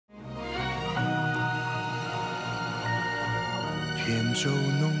扁舟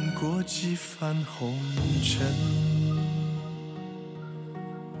弄过几番红尘，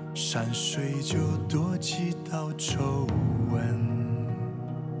山水就多几道皱纹。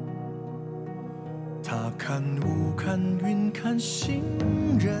他看雾看云看行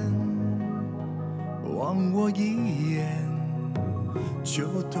人，望我一眼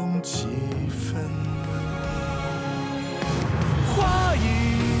就懂几分。画一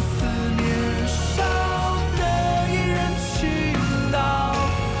次年少的一人倾倒，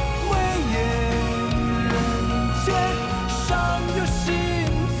唯愿人间尚有心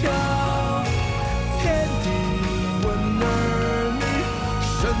跳。天地问儿女，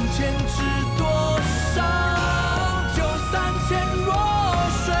生前知多少？就3000弱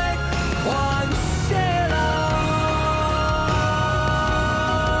水换偕老。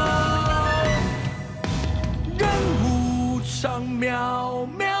人无常渺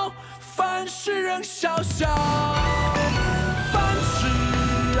渺，凡事仍潇潇。半世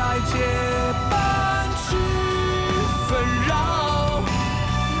爱结半世纷扰，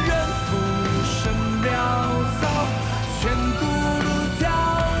人浮生潦草，全孤独飘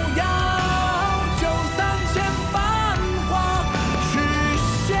摇。就3000繁华去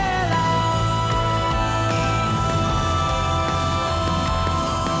偕老。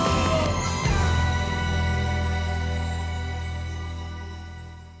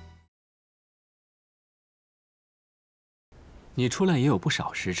你出来也有不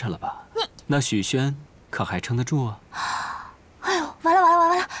少时辰了吧？那许宣可还撑得住啊？哎呦，完了完了完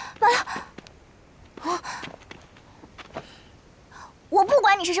了完了！我不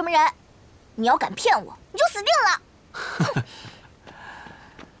管你是什么人，你要敢骗我，你就死定了！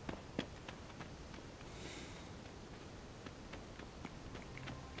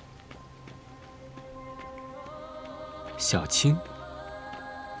小青，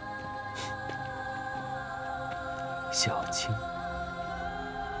小青，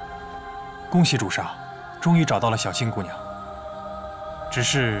恭喜主上，终于找到了小青姑娘。只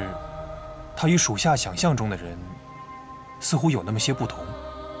是，她与属下想象中的人，似乎有那么些不同。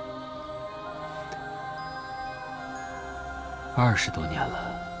 20多年了，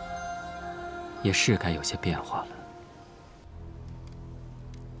也是该有些变化了。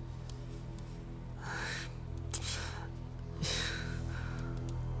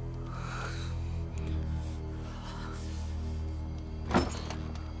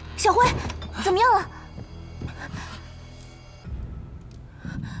小辉，怎么样了？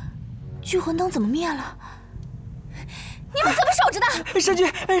聚魂灯怎么灭了？你们怎么守着的？山君，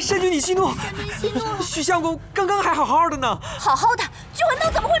山君你息怒！山君息怒了。许相公刚刚还好好的呢。好好的，聚魂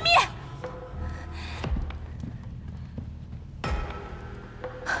灯怎么会灭？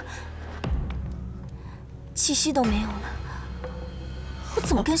气息都没有了，我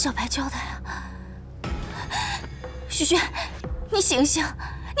怎么跟小白交代啊？许宣，你醒醒，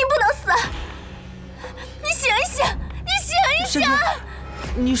你不能死！你醒一醒，你醒一醒！山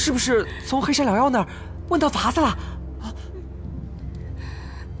君，你是不是从黑山老妖那儿问到法子了？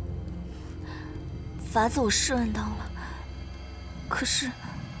 法子我是问到了，可是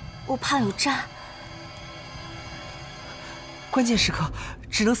我怕有诈。关键时刻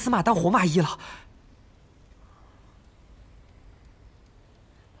只能死马当活马医了。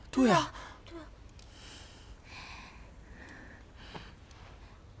对啊，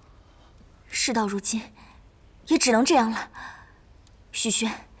事到如今，也只能这样了。许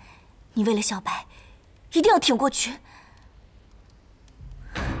宣，你为了小白，一定要挺过去。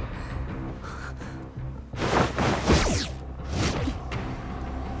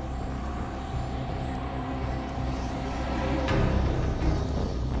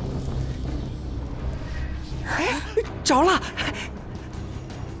 着了！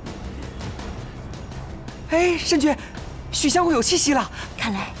哎，山君，许相公有气息了。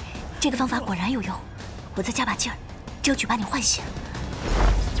看来这个方法果然有用，我再加把劲儿，争取把你唤醒。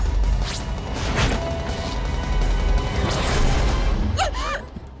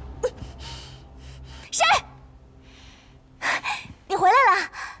谁？你回来了？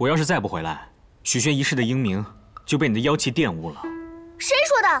我要是再不回来，许宣一世的英名就被你的妖气玷污了。谁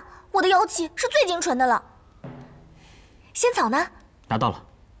说的？我的妖气是最精纯的了。 仙草呢？拿到了。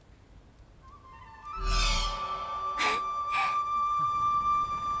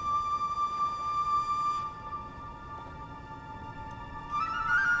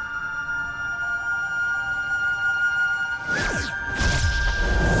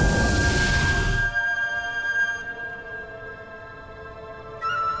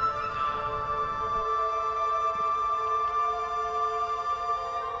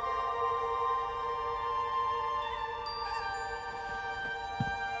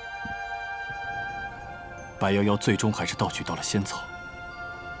白夭夭最终还是盗取到了仙草，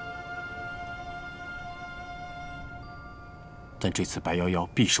但这次白夭夭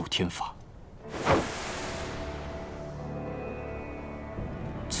必受天罚。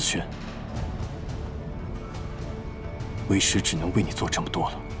子轩，为师只能为你做这么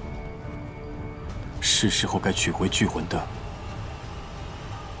多了，是时候该取回聚魂灯，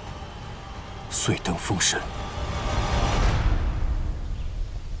碎灯封神。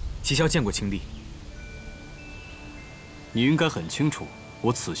齐萧见过青帝。 你应该很清楚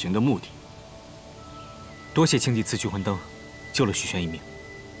我此行的目的。多谢青帝赐聚魂灯，救了许宣一命。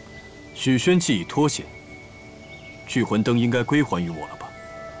许宣既已脱险，聚魂灯应该归还于我了吧？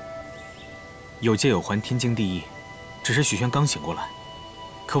有借有还，天经地义。只是许宣刚醒过来，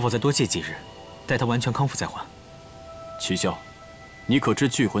可否再多借几日，待他完全康复再还？齐萧，你可知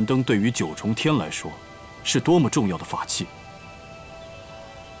聚魂灯对于九重天来说，是多么重要的法器？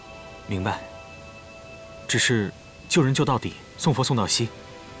明白。只是。 救人救到底，送佛送到西。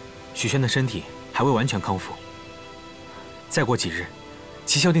许宣的身体还未完全康复。再过几日，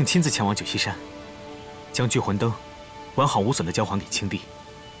齐萧定亲自前往九溪山，将聚魂灯完好无损地交还给青帝。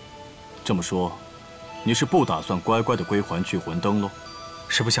这么说，你是不打算乖乖地归还聚魂灯喽？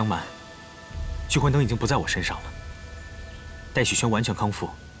实不相瞒，聚魂灯已经不在我身上了。待许宣完全康复，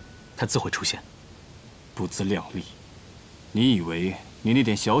他自会出现。不自量力！你以为你那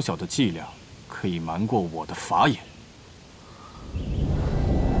点小小的伎俩可以瞒过我的法眼？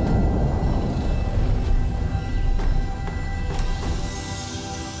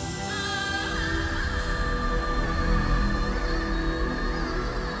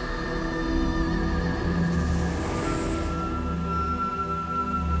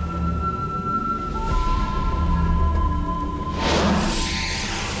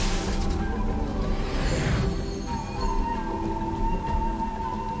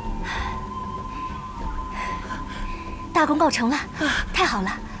 大功告成了，太好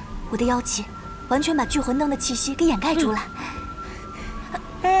了！我的妖气完全把聚魂灯的气息给掩盖住了。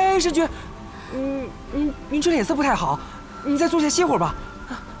哎，神君，您这脸色不太好，你再坐下歇会儿吧。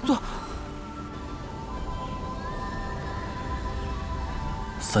坐。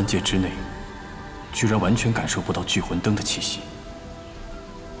3界之内，居然完全感受不到聚魂灯的气息。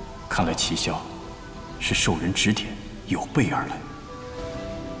看来齐萧是受人指点，有备而来。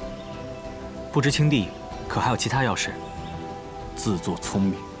不知青帝可还有其他要事？ 自作聪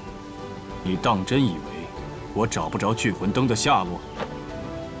明，你当真以为我找不着聚魂灯的下落？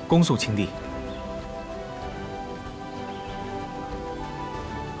恭送青帝。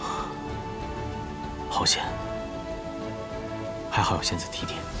好险，还好有仙子提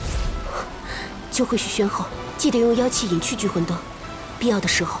点。救回许宣后，记得用妖气隐去聚魂灯，必要的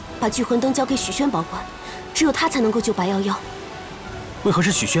时候把聚魂灯交给许宣保管，只有他才能够救白夭夭。为何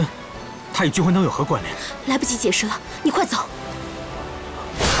是许宣？他与聚魂灯有何关联？来不及解释了，你快走。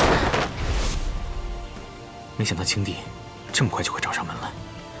 没想到青帝这么快就会找上门来，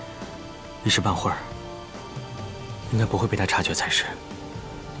一时半会儿应该不会被他察觉才是。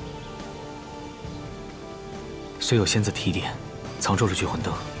虽有仙子提点，藏住了聚魂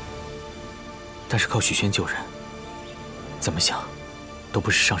灯，但是靠许宣救人，怎么想都不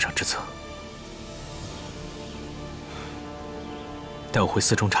是上上之策。待我回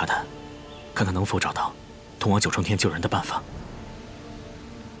寺中查探，看看能否找到通往九重天救人的办法。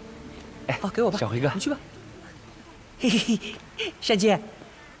哎，给我吧，小辉哥，你去吧。 嘿嘿嘿，单君，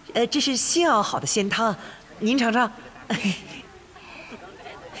这是新熬好的仙汤，您尝尝。嘿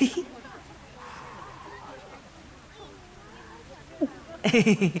嘿，嘿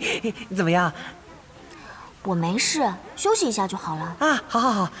嘿，怎么样？我没事，休息一下就好了。啊，好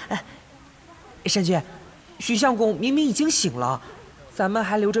好好。单君，许相公明明已经醒了，咱们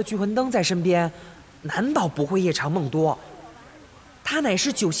还留着聚魂灯在身边，难保不会夜长梦多。他乃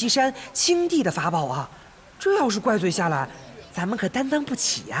是九溪山青帝的法宝啊！ 这要是怪罪下来，咱们可担当不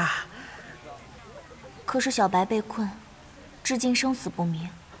起呀。可是小白被困，至今生死不明，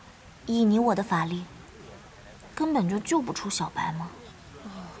以你我的法力，根本就救不出小白吗？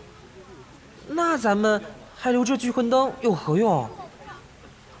那咱们还留着聚魂灯有何用？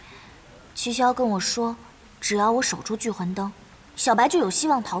齐萧跟我说，只要我守住聚魂灯，小白就有希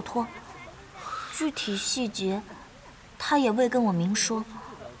望逃脱。具体细节，他也未跟我明说。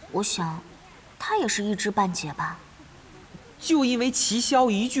我想。 他也是一知半解吧？就因为齐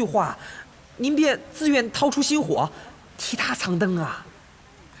萧一句话，您便自愿掏出心火，替他藏灯啊！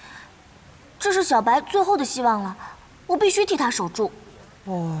这是小白最后的希望了，我必须替他守住。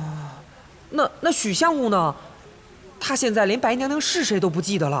哦，那许相公呢？他现在连白娘娘是谁都不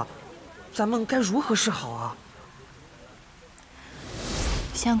记得了，咱们该如何是好啊？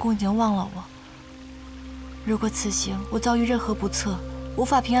相公已经忘了我，如果此行我遭遇任何不测，无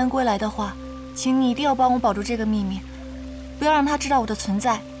法平安归来的话，请你一定要帮我保住这个秘密，不要让他知道我的存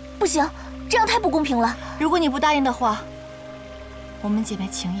在。不行，这样太不公平了。如果你不答应的话，我们姐妹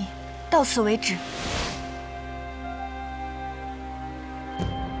情谊到此为止。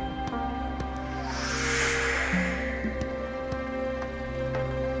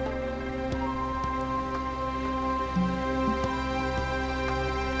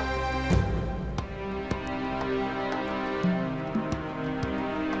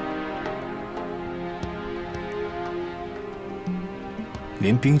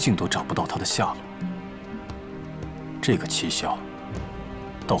连冰镜都找不到他的下落，这个七霄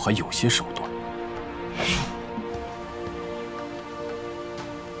倒还有些手段。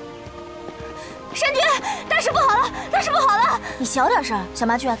山君，大事不好了！大事不好了！你小点声，小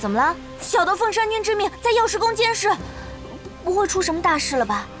麻雀，怎么了？小的奉山君之命在药师宫监视，不会出什么大事了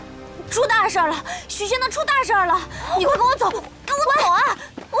吧？出大事了！许仙他出大事了！你快跟我走，跟我走啊！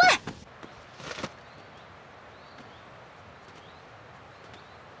喂！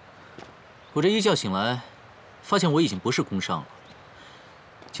我这一觉醒来，发现我已经不是宫上了。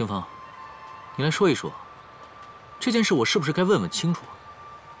清风，你来说一说，这件事我是不是该问问清楚？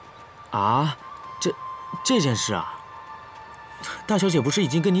啊，这件事啊，大小姐不是已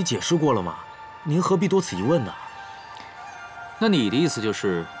经跟你解释过了吗？您何必多此一问呢？那你的意思就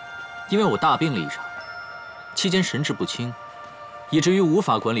是，因为我大病了一场，期间神志不清，以至于无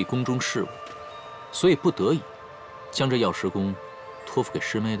法管理宫中事务，所以不得已将这药师宫托付给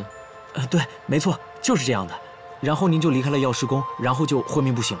师妹的？对，没错，就是这样的。然后您就离开了药师宫，然后就昏迷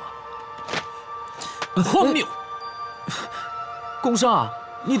不醒了。荒谬！宫上，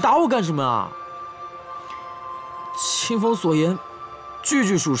你打我干什么啊？清风所言，句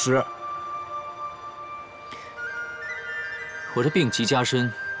句属实。我这病急加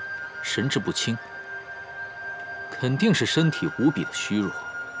深，神志不清，肯定是身体无比的虚弱。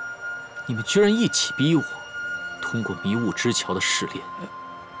你们居然一起逼我通过迷雾之桥的试炼。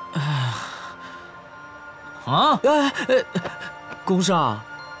宫上，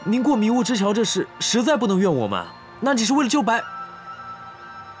您过迷雾之桥这事实在不能怨我们，那只是为了救白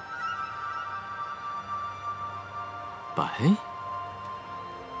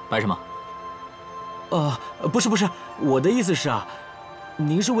什么？不是，我的意思是啊，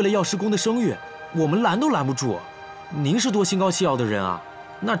您是为了药师宫的声誉，我们拦都拦不住。您是多心高气傲的人啊，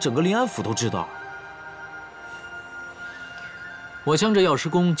那整个临安府都知道。我将这药师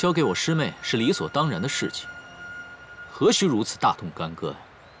宫交给我师妹是理所当然的事情，何须如此大动干戈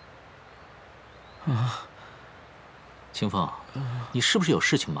呀？清风，你是不是有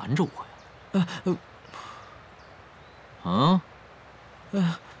事情瞒着我呀？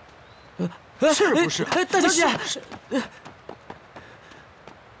是不是？大小姐，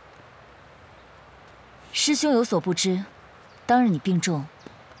师兄有所不知，当日你病重，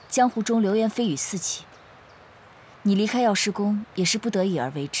江湖中流言蜚语四起。你离开药师宫也是不得已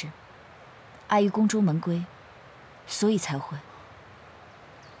而为之，碍于宫中门规，所以才会。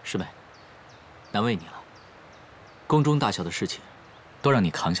师妹，难为你了，宫中大小的事情，都让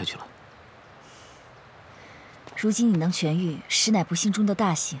你扛下去了。如今你能痊愈，实乃不幸中的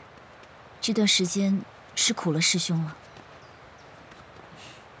大幸。这段时间是苦了师兄了。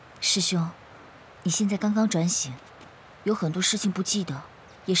师兄，你现在刚刚转醒，有很多事情不记得，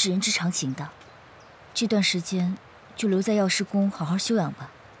也是人之常情的。这段时间就留在药师宫好好休养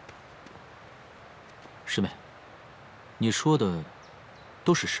吧。师妹，你说的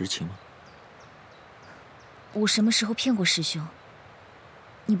都是实情吗？我什么时候骗过师兄？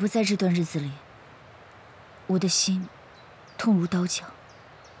你不在这段日子里，我的心痛如刀绞。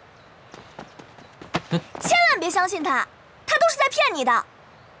千万别相信他，他都是在骗你的。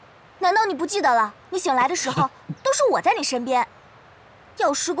难道你不记得了？你醒来的时候，都是我在你身边。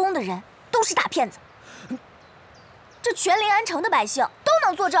药师宫的人都是大骗子，这全临安城的百姓都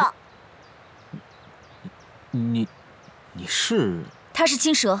能作证。你是？他是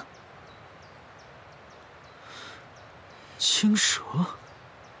青蛇。青蛇？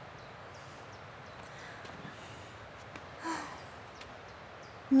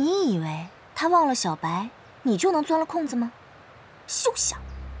你以为他忘了小白，你就能钻了空子吗？休想！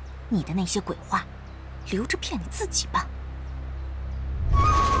你的那些鬼话，留着骗你自己吧。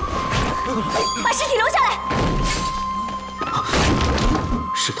把尸体留下来！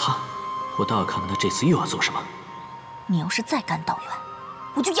是他，我倒要看看他这次又要做什么。你要是再敢捣乱，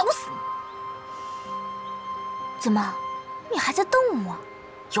我就咬死你！怎么，你还在瞪我？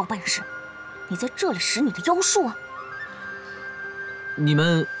有本事，你在这里使你的妖术啊！你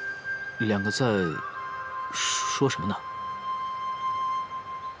们两个在说什么呢？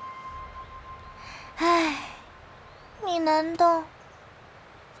唉，难道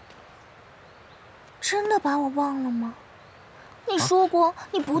真的把我忘了吗？你说过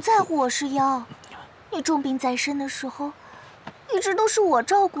你不在乎我是妖，你重病在身的时候，一直都是我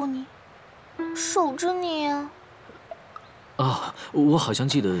照顾你，守着你啊。啊，我好像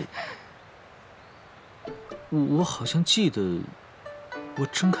记得，我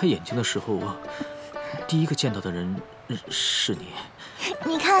睁开眼睛的时候啊，第一个见到的人是你。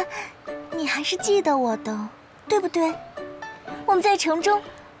你看，你还是记得我的，对不对？我们在城中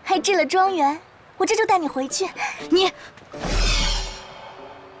还置了庄园，我这就带你回去。你。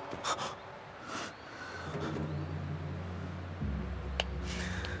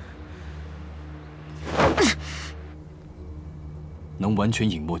能完全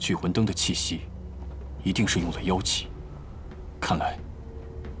隐没聚魂灯的气息，一定是用了妖气。看来，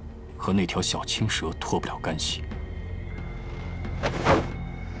和那条小青蛇脱不了干系。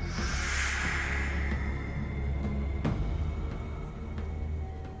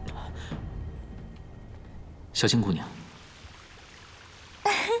小青姑娘，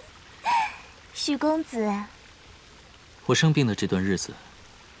许公子，我生病的这段日子，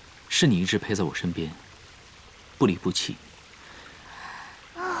是你一直陪在我身边，不离不弃。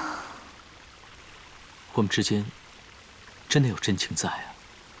我们之间真的有真情在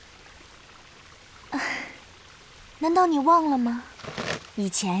啊！难道你忘了吗？以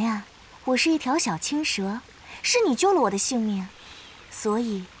前呀，我是一条小青蛇，是你救了我的性命，所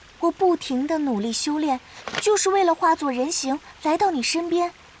以我不停地努力修炼，就是为了化作人形来到你身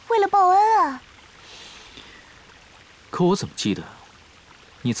边，为了报恩啊！可我怎么记得，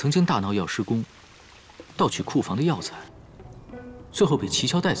你曾经大闹药师宫，盗取库房的药材，最后被齐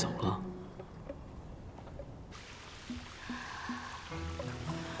萧带走了？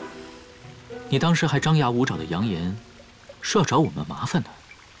你当时还张牙舞爪的扬言，说要找我们麻烦呢。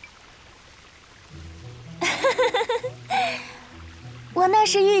我那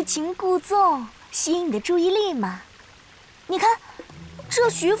是欲擒故纵，吸引你的注意力嘛。你看，这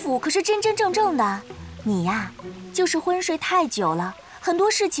徐府可是真真正正的。你呀，就是昏睡太久了，很多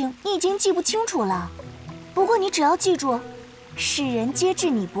事情你已经记不清楚了。不过你只要记住，世人皆置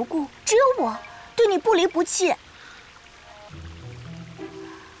你不顾，只有我对你不离不弃。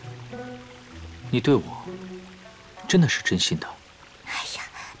你对我真的是真心的？哎呀，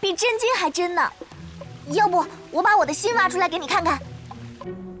比真金还真呢！要不我把我的心挖出来给你看看？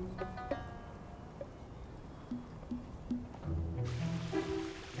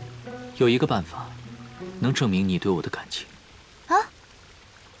有一个办法，能证明你对我的感情。啊？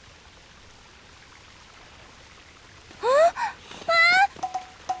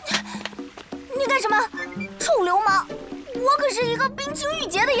你干什么？臭流氓！我可是一个冰清玉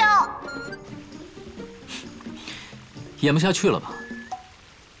洁的妖。演不下去了吧？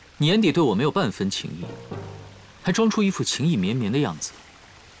你眼底对我没有半分情意，还装出一副情意绵绵的样子。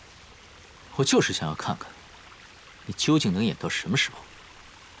我就是想要看看，你究竟能演到什么时候。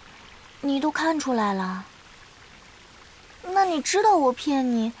你都看出来了，那你知道我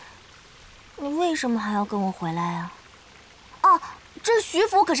骗你，你为什么还要跟我回来啊？哦，这徐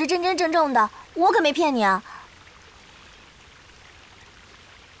府可是真真正正的，我可没骗你啊。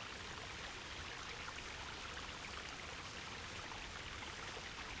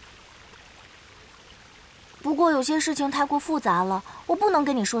不过有些事情太过复杂了，我不能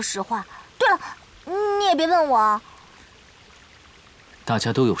跟你说实话。对了，你也别问我。大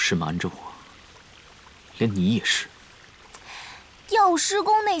家都有事瞒着我，连你也是。药师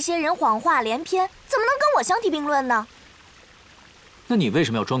宫那些人谎话连篇，怎么能跟我相提并论呢？那你为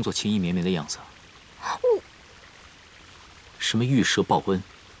什么要装作情意绵绵的样子？我什么玉蛇报恩，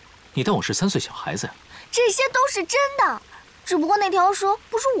你当我是3岁小孩子呀？这些都是真的，只不过那条蛇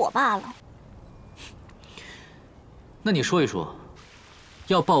不是我罢了。那你说一说，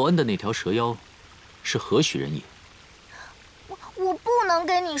要报恩的那条蛇妖是何许人也？我不能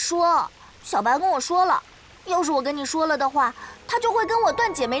跟你说，小白跟我说了，要是我跟你说了的话，他就会跟我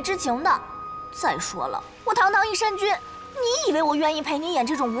断姐妹之情的。再说了，我堂堂一山君，你以为我愿意陪你演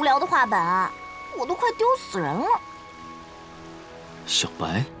这种无聊的话本啊？我都快丢死人了。小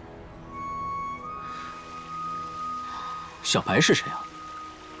白？小白是谁啊？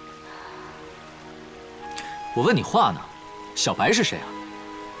我问你话呢，小白是谁啊？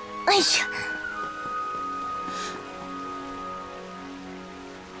哎呀！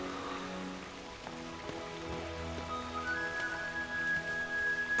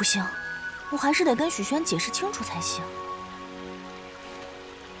不行，我还是得跟许宣解释清楚才行。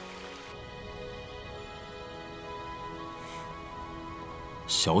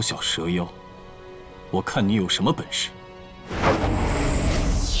小小蛇妖，我看你有什么本事！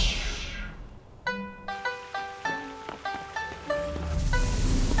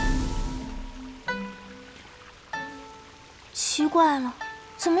怪了，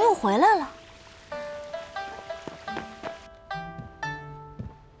怎么又回来了？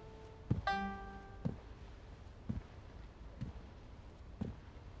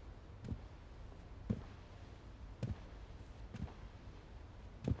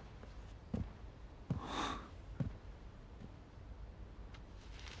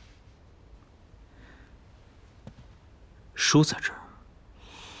书在这儿。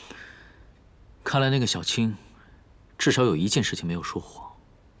看来那个小青，至少有一件事情没有说谎。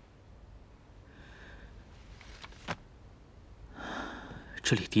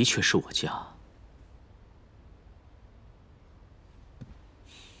这里的确是我家。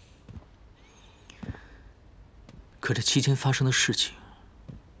可这期间发生的事情，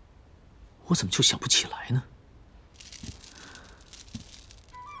我怎么就想不起来呢？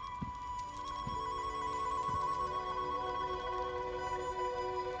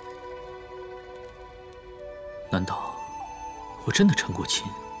 难道我真的成过亲？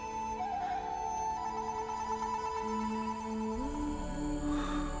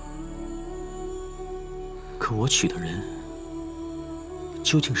可我娶的人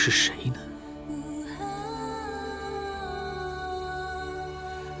究竟是谁呢？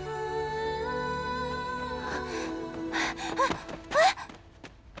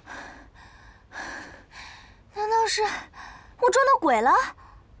难道是我撞到鬼了？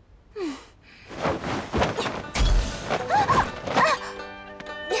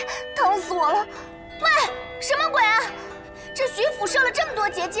 疼死我了！喂，什么鬼啊？这徐府设了这么多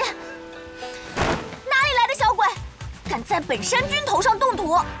结界，哪里来的小鬼，敢在本山君头上动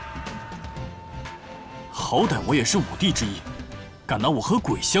土？好歹我也是5帝之一，敢拿我和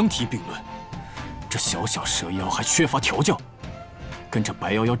鬼相提并论。这小小蛇妖还缺乏调教，跟着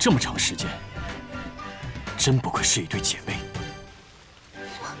白瑶瑶这么长时间，真不愧是一对姐妹。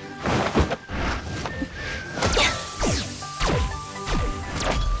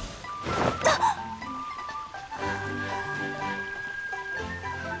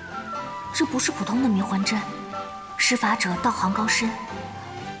 这不是普通的迷魂阵，施法者道行高深，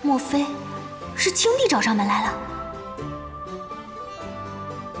莫非是青帝找上门来了？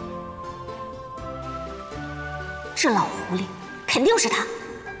这老狐狸肯定是他，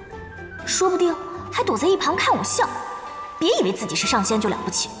说不定还躲在一旁看我笑。别以为自己是上仙就了不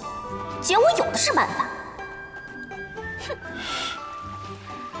起，姐我有的是办法。哼！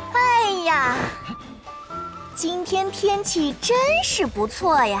哎呀，今天天气真是不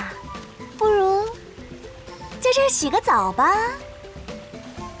错呀。 不如在这儿洗个澡吧。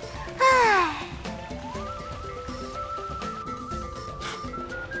唉，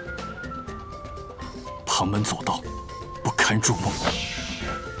旁门左道，不堪入目。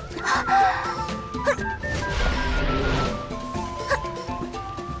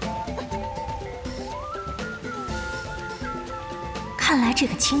看来这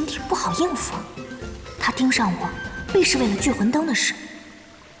个青帝不好应付，他盯上我，必是为了聚魂灯的事。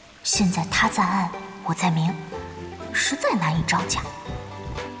 现在他在暗，我在明，实在难以招架。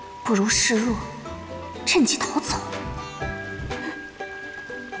不如示弱，趁机逃走。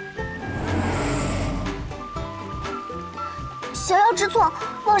小妖知错，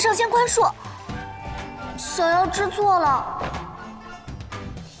望上仙宽恕。小妖知错了。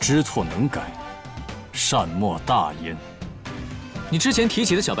知错能改，善莫大焉。你之前提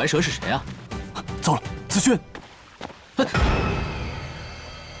起的小白蛇是谁啊？糟了，子轩！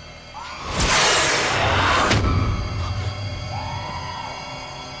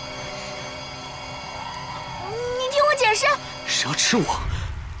解释！谁要吃我？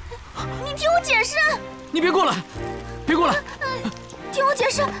你听我解释！你别过来！别过来！听我解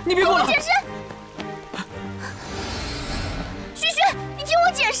释！你别过来！听我解释！徐徐，你听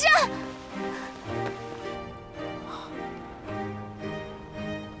我解释！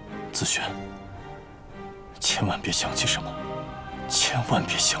子轩，千万别想起什么，千万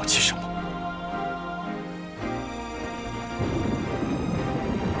别想起什么。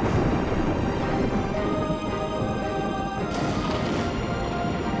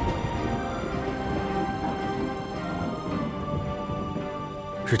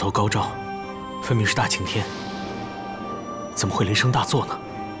 日头高照，分明是大晴天，怎么会雷声大作呢？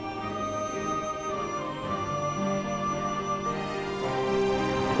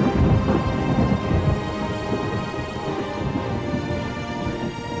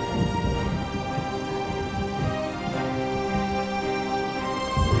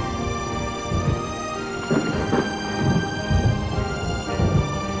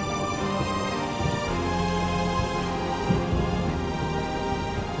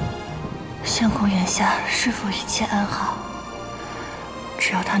相公眼下是否一切安好？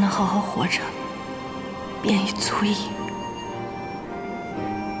只要他能好好活着，便已足矣。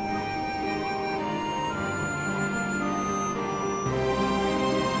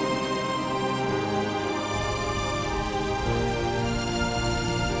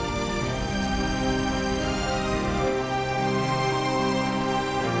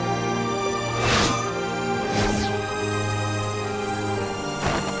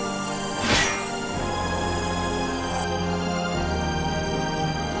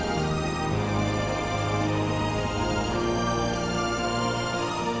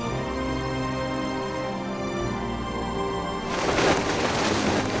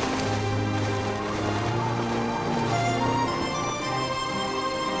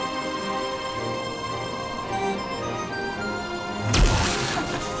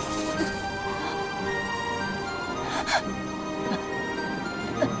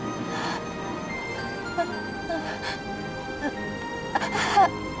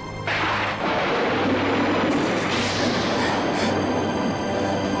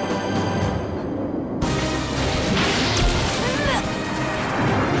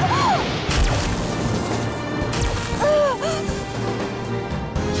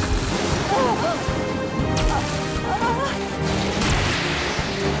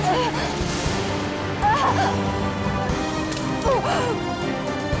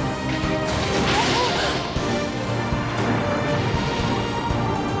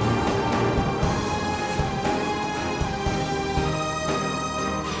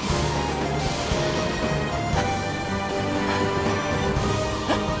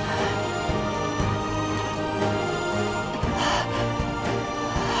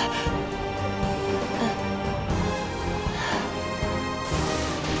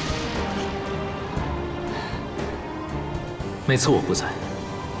每次我不在，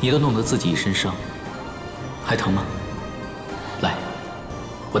你都弄得自己一身伤，还疼吗？来，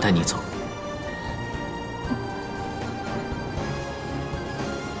我带你走。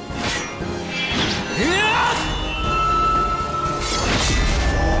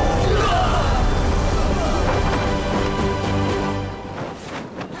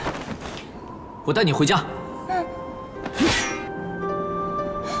我带你回家。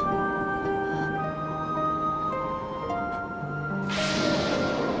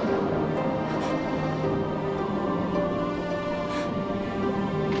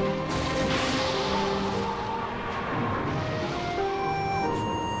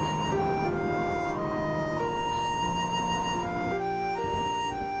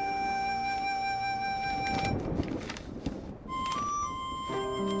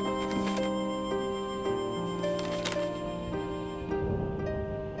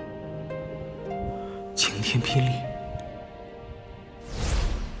晴天霹雳，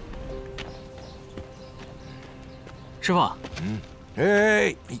师傅。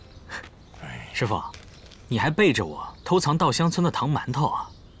师傅，你还背着我偷藏稻香村的糖馒头啊？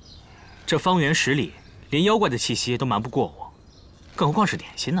这方圆10里，连妖怪的气息都瞒不过我，更何况是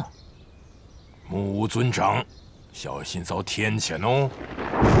点心呢？木屋尊长，小心遭天谴哦。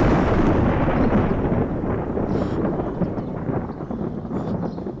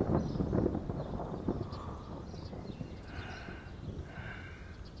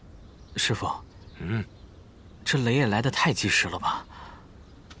师傅，这雷也来得太及时了吧？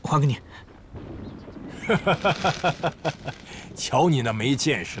还给你。瞧你那没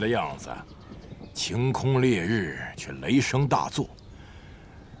见识的样子，晴空烈日却雷声大作，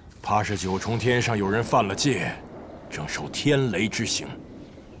怕是九重天上有人犯了戒，正受天雷之刑。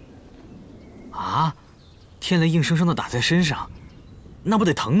啊！天雷硬生生的打在身上，那不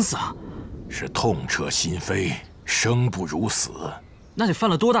得疼死啊！是痛彻心扉，生不如死。那得犯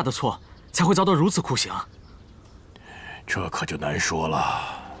了多大的错，才会遭到如此酷刑？这可就难说了。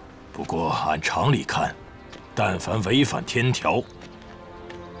不过按常理看，但凡违反天条，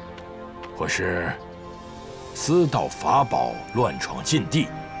或是私盗法宝、乱闯禁地，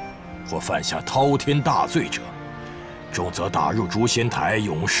或犯下滔天大罪者，重则打入诛仙台，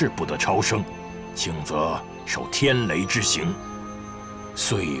永世不得超生；轻则受天雷之刑，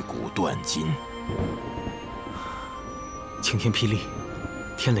碎骨断筋。晴天霹雳，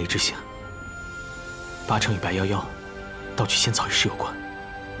天雷之刑，八成与白夭夭盗取仙草一事有关。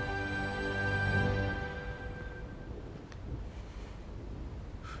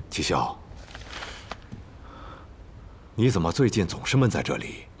七霄，你怎么最近总是闷在这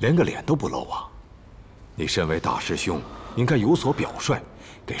里，连个脸都不露啊？你身为大师兄，应该有所表率，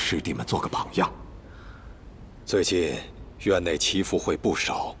给师弟们做个榜样。最近院内祈福会不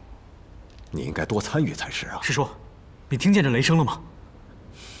少，你应该多参与才是啊。师叔，你听见这雷声了吗？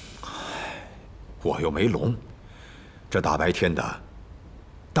我又没聋，这大白天的，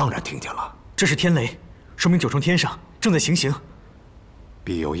当然听见了。这是天雷，说明九重天上正在行刑。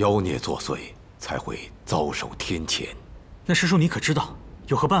必有妖孽作祟，才会遭受天谴。那师叔，你可知道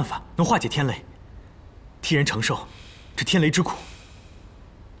有何办法能化解天雷，替人承受这天雷之苦？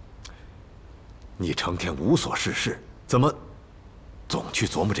你成天无所事事，怎么总去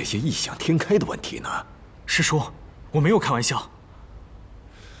琢磨这些异想天开的问题呢？师叔，我没有开玩笑。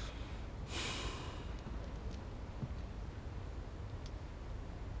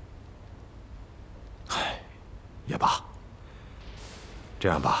唉，也罢。这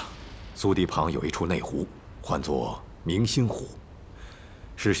样吧，苏堤旁有一处内湖，唤作明星湖。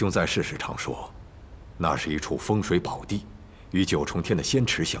师兄在世时常说，那是一处风水宝地，与九重天的仙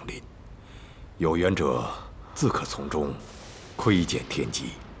池相邻。有缘者自可从中窥见天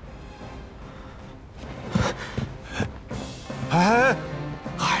机。哎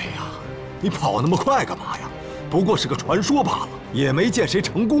呀，你跑那么快干嘛呀？不过是个传说罢了，也没见谁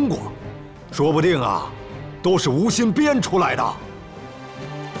成功过。说不定啊，都是无心编出来的。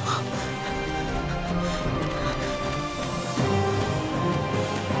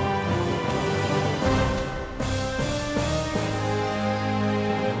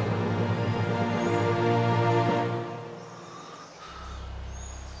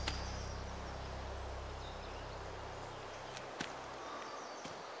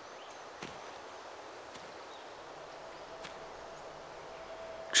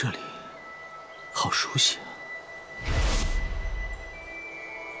这里好熟悉啊！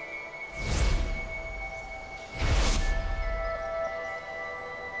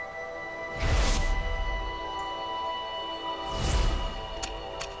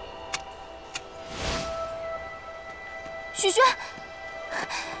许轩，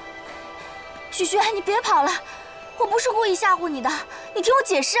许轩，你别跑了，我不是故意吓唬你的，你听我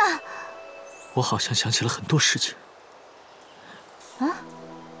解释啊！我好像想起了很多事情。啊？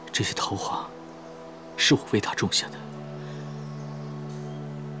这些桃花是我为他种下的，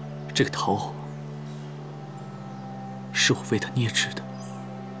这个陶偶是我为他捏制的。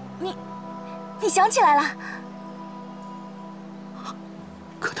你想起来了？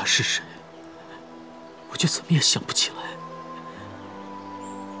可他是谁，我却怎么也想不起来。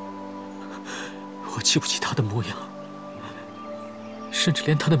我记不起他的模样，甚至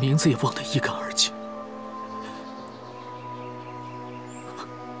连他的名字也忘得一干二净。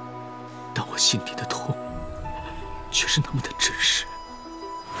但我心底的痛，却是那么的真实。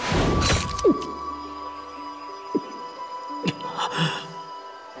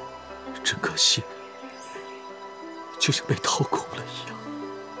整个心就像被掏空了一样。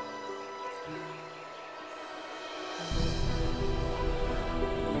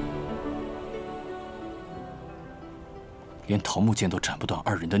连桃木剑都斩不断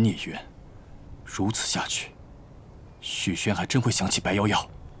二人的孽缘，如此下去，许宣还真会想起白夭夭。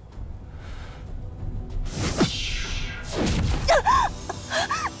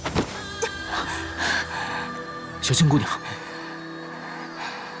小青姑娘，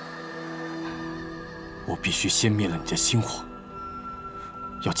我必须先灭了你的心火，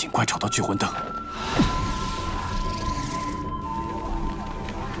要尽快找到聚魂灯。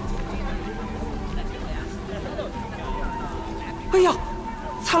哎呀，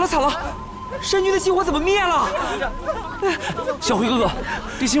惨了惨了！山君的心火怎么灭了？小辉哥哥，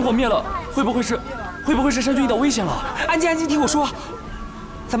这心火灭了，会不会是山君遇到危险了？安静安静，听我说，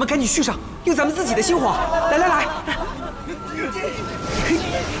咱们赶紧续上，用咱们自己的心火。来来来，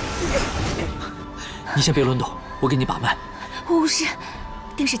你先别乱动，我给你把脉。无事，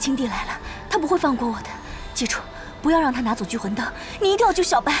定是青帝来了，他不会放过我的。记住，不要让他拿走聚魂灯，你一定要救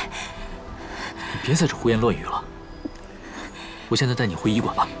小白。你别在这胡言乱语了。我现在带你回医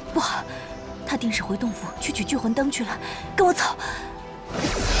馆吧。不好，他定是回洞府去取聚魂灯去了，跟我走。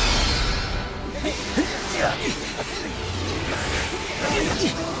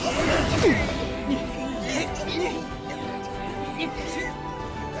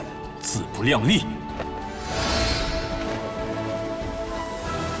自不量力！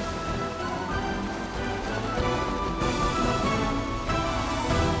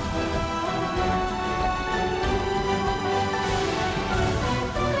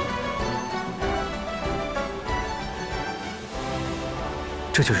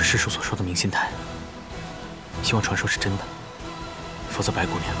这就是师叔所说的明心台。希望传说是真的，否则白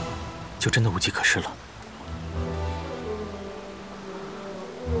姑娘就真的无计可施了。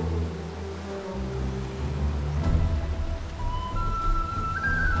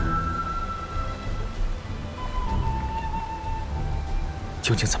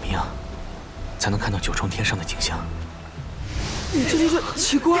究竟怎么样才能看到九重天上的景象？你这就是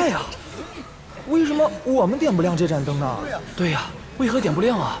奇怪呀！为什么我们点不亮这盏灯呢？对呀，为何点不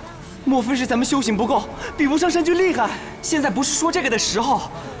亮啊？莫非是咱们修行不够，比不上山君厉害？现在不是说这个的时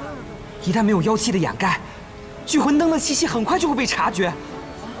候。一旦没有妖气的掩盖，聚魂灯的气息很快就会被察觉。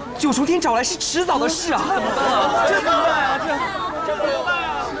九重天找来是迟早的事啊！怎么办啊？这怎么办啊？这怎么办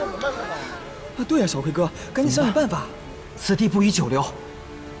啊？啊，对呀，小辉哥，赶紧想想办法。此地不宜久留，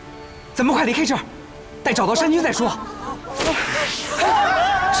咱们快离开这儿，待找到山君再说。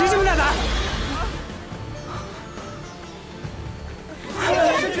谁这么大胆？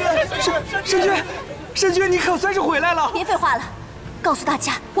山君，你可算是回来了！别废话了，告诉大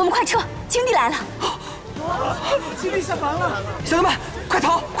家，我们快撤，青帝来了！青帝下凡了！小友们，快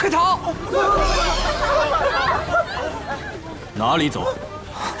逃，快逃！哪里走？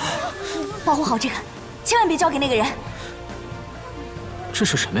保护好这个，千万别交给那个人。这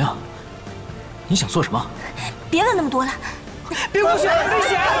是什么呀？你想做什么？别问那么多了，别过去，危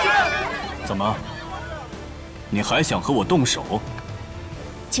险！怎么？你还想和我动手？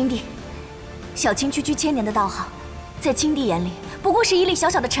青帝，小青区区千年的道行，在青帝眼里不过是一粒小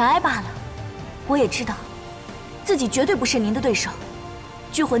小的尘埃罢了。我也知道，自己绝对不是您的对手。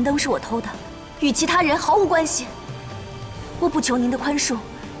聚魂灯是我偷的，与其他人毫无关系。我不求您的宽恕，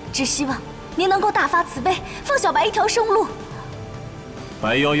只希望您能够大发慈悲，放小白一条生路。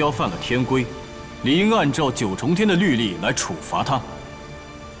白夭夭犯了天规，理应按照九重天的律例来处罚他。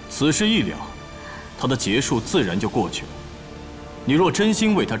此事一了，他的劫数自然就过去了。你若真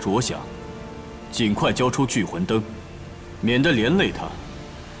心为他着想，尽快交出聚魂灯，免得连累他，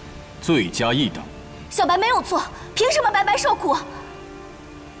罪加一等。小白没有错，凭什么白白受苦？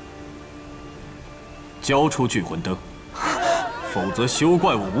交出聚魂灯，否则休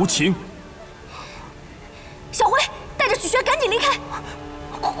怪我无情。小辉，带着许轩赶紧离开！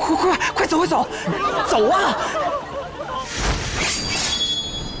快走！走啊！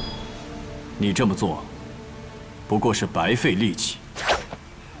你这么做，不过是白费力气。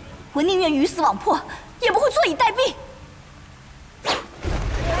我宁愿鱼死网破，也不会坐以待毙。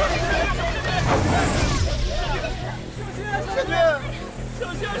圣君，圣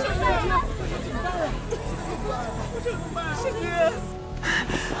君，圣君，圣君，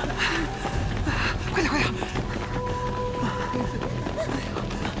快点，快点！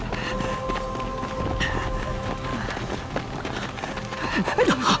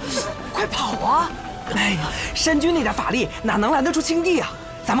快跑啊！哎呀，山君那点法力哪能拦得住青帝啊？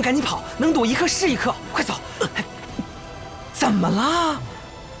咱们赶紧跑，能躲一刻是一刻，快走！怎么了？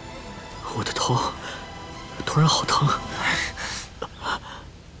我的头突然好疼。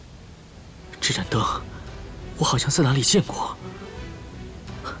这盏灯，我好像在哪里见过，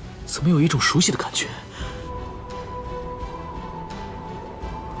怎么有一种熟悉的感觉？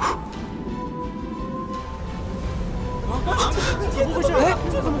怎么回事？哎，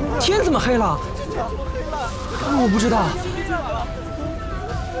天怎么黑了？我不知道。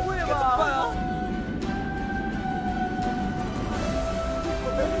我也怎么办啊？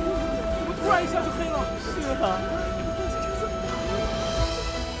怎么突然一下就黑了？是啊。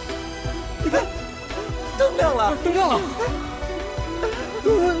你看，灯亮了，灯亮了。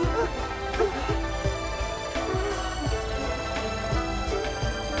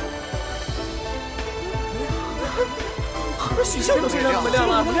许相公身上怎么亮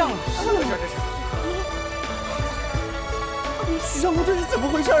了？亮了！是啊，这是。许相公这是怎么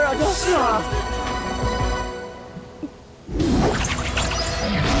回事啊？这是啊。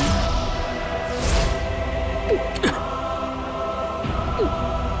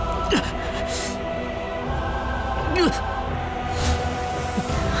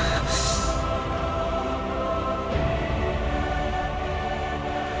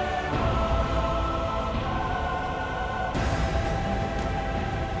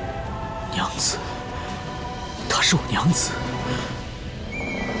娘子，她是我娘子。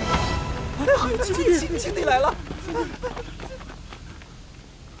青帝来了。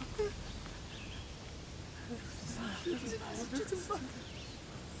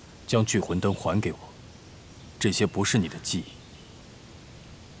将聚魂灯还给我，这些不是你的记忆。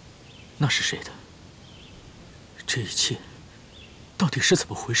那是谁的？这一切到底是怎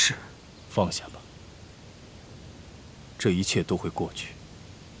么回事？放下吧，这一切都会过去。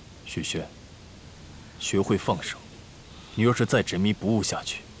许宣，学会放手。你若是再执迷不悟下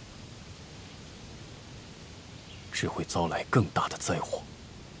去，只会遭来更大的灾祸。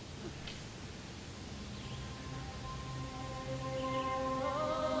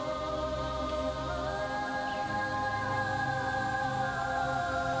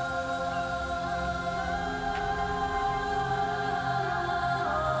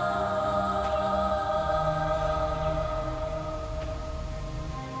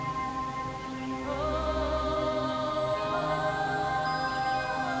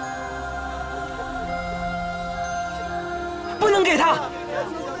不能给他！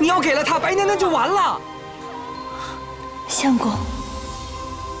你要给了他，白娘娘就完了。相公，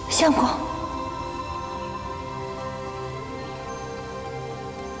相公，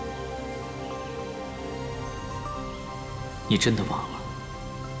你真的忘了？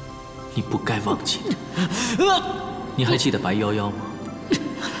你不该忘记的。你还记得白夭夭吗？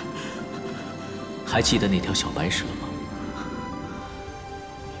还记得那条小白蛇吗？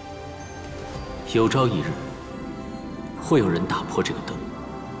有朝一日，会有人打破这个灯。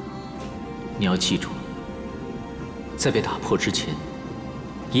你要记住，在被打破之前，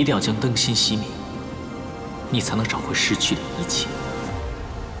一定要将灯芯熄灭，你才能找回失去的一切。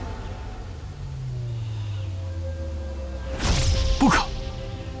不可！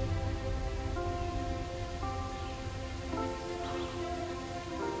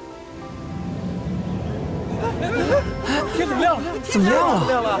天怎么亮了？怎么亮了？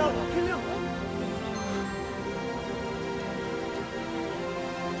亮了！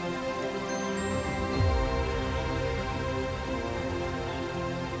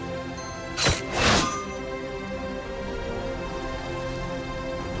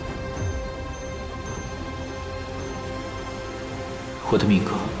我的命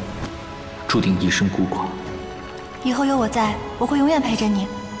格注定一生孤寡。以后有我在，我会永远陪着你，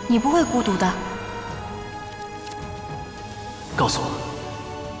你不会孤独的。告诉我，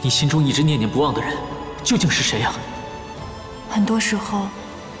你心中一直念念不忘的人究竟是谁呀？很多时候，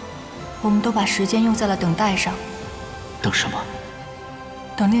我们都把时间用在了等待上。等什么？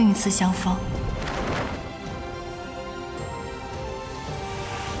等另一次相逢。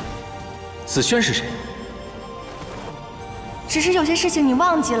子轩是谁？只是有些事情你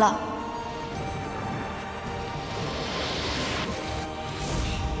忘记了。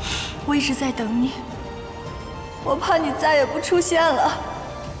我一直在等你，我怕你再也不出现了。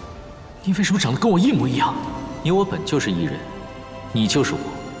你为什么长得跟我一模一样？你我本就是一人，你就是我，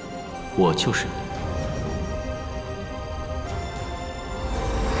我就是你。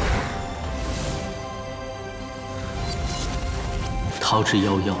桃之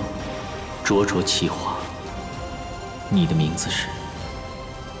夭夭，灼灼其华。你的名字是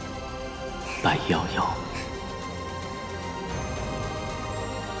白夭夭。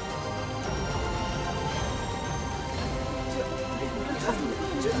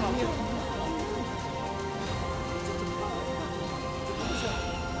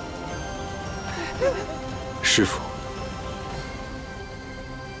师父，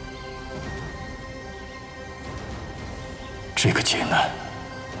这个劫难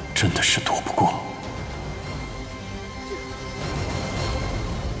真的是躲不过。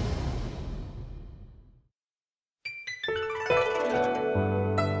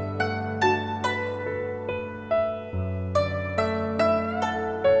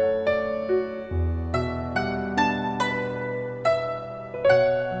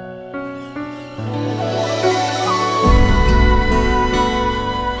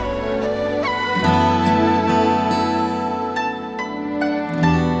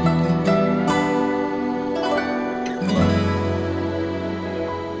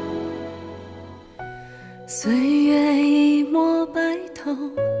岁月一抹白头，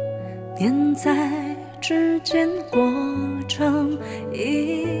念在指尖过程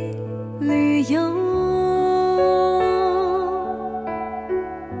一缕忧。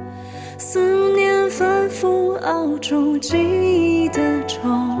思念反复熬出记忆的愁，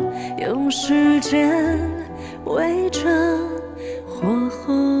用时间围着火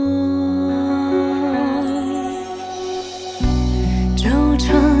候。旧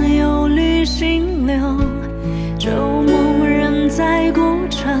城有缕心流，旧梦仍在古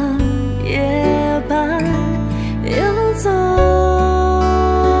城夜半游走，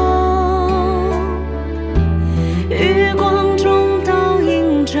余光中倒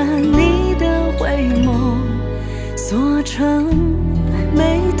映着你的回眸，锁成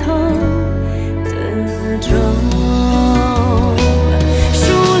眉头的皱。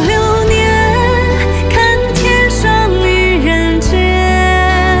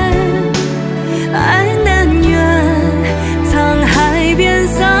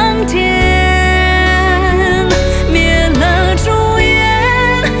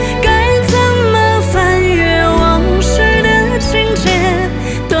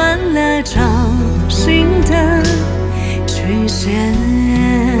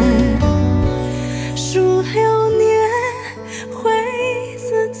数流年，回忆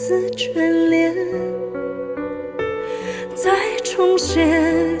字字眷恋，再重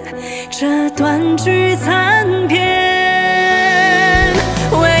现这段句残篇。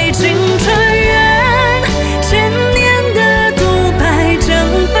为情尘缘，千年的独白正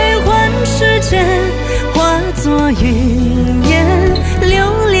悲欢世间，化作云烟，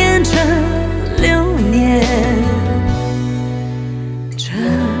留恋着流年。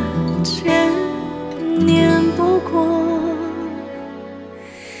千年不过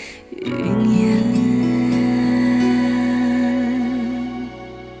云